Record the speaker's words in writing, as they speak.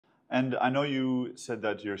And I know you said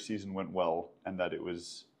that your season went well and that it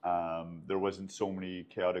was there wasn't so many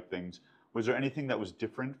chaotic things. Was there anything that was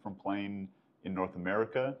different from playing in North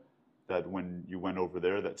America that when you went over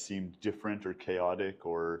there that seemed different or chaotic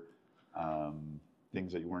or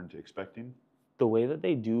things that you weren't expecting? The way that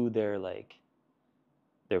they do their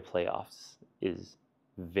playoffs is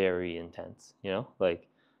very intense, you know? Like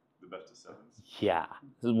The best of sevens. yeah.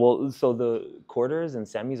 Well, so the quarters and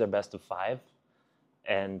semis are best of 5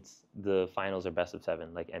 and the finals are best of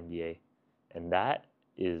 7 like NBA. And that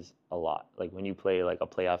is a lot. Like when you play like a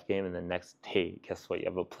playoff game and then next day, guess what? You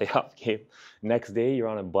have a playoff game. Next day you're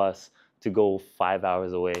on a bus to go 5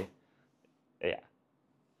 hours away. Yeah.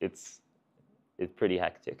 It's pretty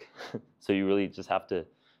hectic. So you really just have to,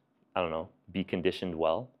 I don't know, be conditioned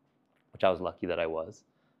well, which I was lucky that I was.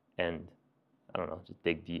 And I don't know, just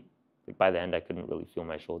dig deep. Like by the end, I couldn't really feel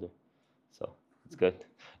my shoulder. So it's good.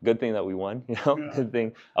 Good thing that we won, you know? Yeah. Good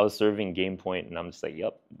thing I was serving game point and I'm just like,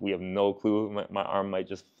 yep, we have no clue. My arm might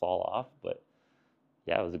just fall off. But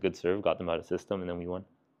yeah, it was a good serve, got them out of system, and then we won.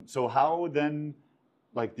 So how then,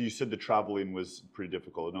 like you said, the traveling was pretty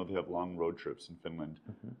difficult. I know they have long road trips in Finland.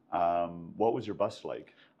 What was your bus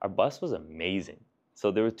like? Our bus was amazing.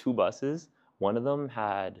 So there were 2 buses. One of them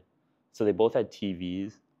had, so they both had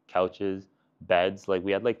TVs, couches, beds. Like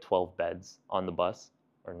we had like 12 beds on the bus,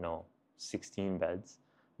 or no, 16 beds,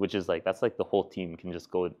 which is like, that's like the whole team can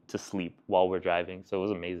just go to sleep while we're driving. So it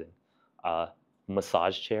was amazing.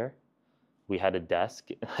 Massage chair. We had a desk.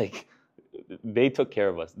 Like they took care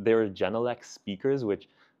of us. They were Genelec speakers, which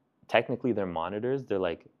technically they're monitors. They're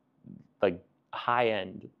like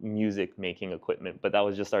high-end music making equipment, but that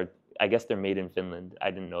was just I guess they're made in Finland.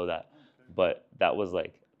 I didn't know that. But that was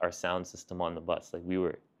like our sound system on the bus. Like we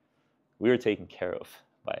were taken care of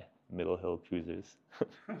by Middle Hill Cruisers.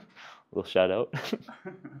 Little shout out.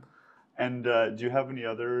 And do you have any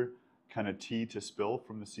other kind of tea to spill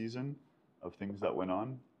from the season of things that went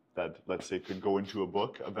on that, let's say, could go into a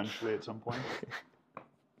book eventually at some point?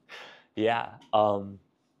 Yeah.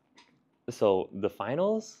 So the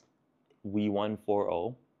finals, we won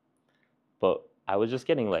 4-0, but I was just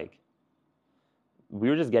getting like, we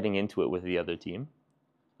were just getting into it with the other team.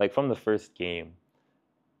 Like from the first game,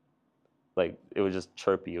 like it was just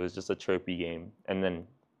chirpy. It was just a chirpy game. And then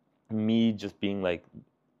me just being like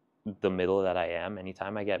the middle that I am,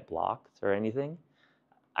 anytime I get blocked or anything,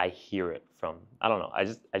 I hear it from, I don't know, I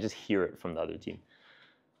just hear it from the other team.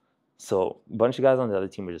 So a bunch of guys on the other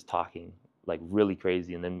team were just talking like really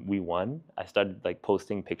crazy, and then we won. I started like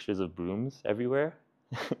posting pictures of brooms everywhere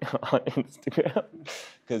on Instagram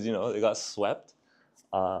because you know they got swept.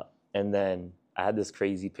 And then I had this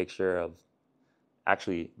crazy picture of,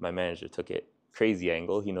 actually my manager took it, crazy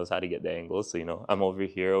angle. He knows how to get the angles, so you know I'm over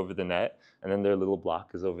here over the net, and then their little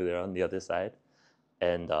block is over there on the other side.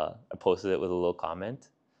 And I posted it with a little comment.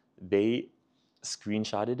 They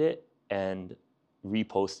screenshotted it and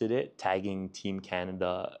reposted it, tagging Team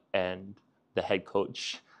Canada and the head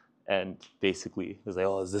coach, and basically it was like,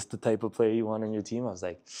 oh, is this the type of player you want on your team? I was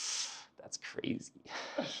like, that's crazy.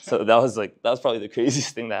 So that was probably the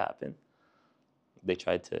craziest thing that happened. They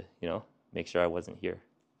tried to, you know, make sure I wasn't here.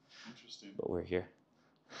 Interesting. But we're here.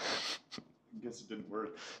 I guess it didn't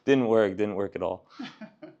work. Didn't work at all.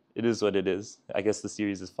 It is what it is. I guess the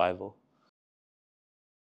series is 5-0.